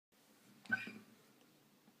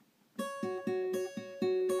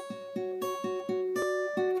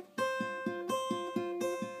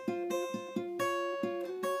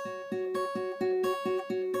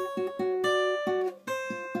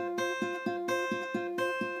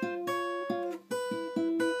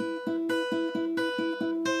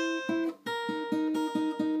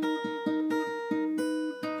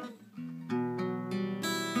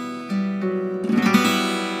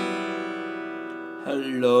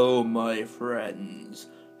Hello, my friends.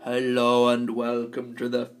 Hello and welcome to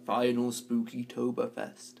the final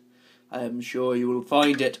Spookytober-Fest. I am sure you will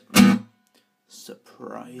find it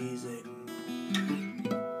surprising.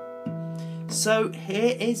 So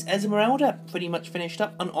here is Esmeralda, pretty much finished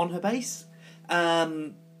up on her base. As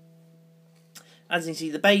you can see,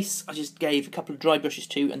 the base I just gave a couple of dry brushes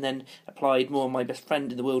to, and then applied more of my best friend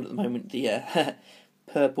in the world at the moment, the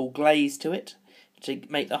purple glaze to it, to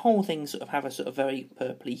make the whole thing sort of have a sort of very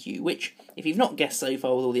purpley hue, which, if you've not guessed so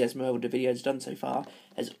far with all the Esmeralda videos done so far,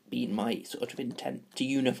 has been my sort of intent to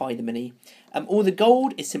unify the mini. All the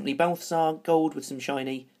gold is simply Balthasar gold with some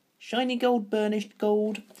shiny gold, burnished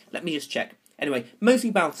gold. Let me just check. Anyway,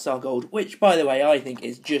 mostly Balthasar gold, which, by the way, I think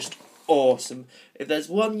is just awesome. If there's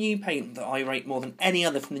one new paint that I rate more than any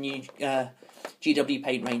other from the new GW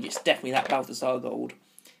paint range, it's definitely that Balthasar gold.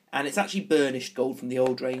 And it's actually burnished gold from the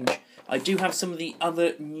old range. I do have some of the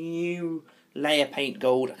other new layer paint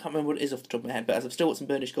gold. I can't remember what it is off the top of my head, but as I've still got some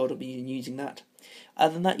burnished gold, I'll be using that.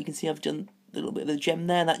 Other than that, you can see I've done a little bit of the gem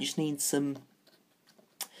there. That just needs some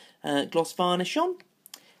gloss varnish on.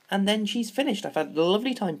 And then she's finished. I've had a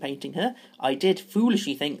lovely time painting her. I did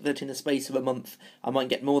foolishly think that in the space of a month I might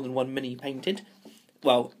get more than one mini painted.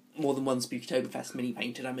 Well, more than one Spookytober-Fest mini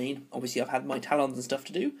painted, I mean. Obviously I've had my talons and stuff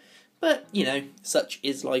to do. But, you know, such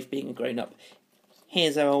is life being a grown-up.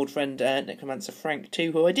 Here's our old friend Necromancer Frank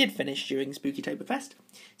too, who I did finish during Spookytober-Fest.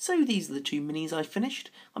 So these are the two minis I finished.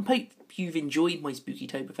 I hope you've enjoyed my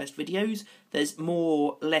Spookytober-Fest videos. There's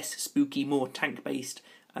less spooky, more tank-based,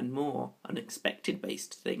 and more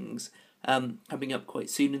unexpected-based things coming up quite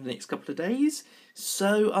soon in the next couple of days.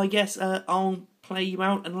 So I guess I'll play you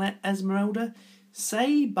out and let Esmeralda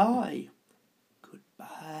say bye.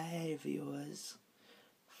 Goodbye, viewers.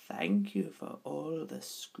 Thank you for all the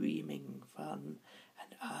screaming fun,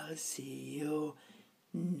 and I'll see you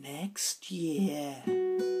next year.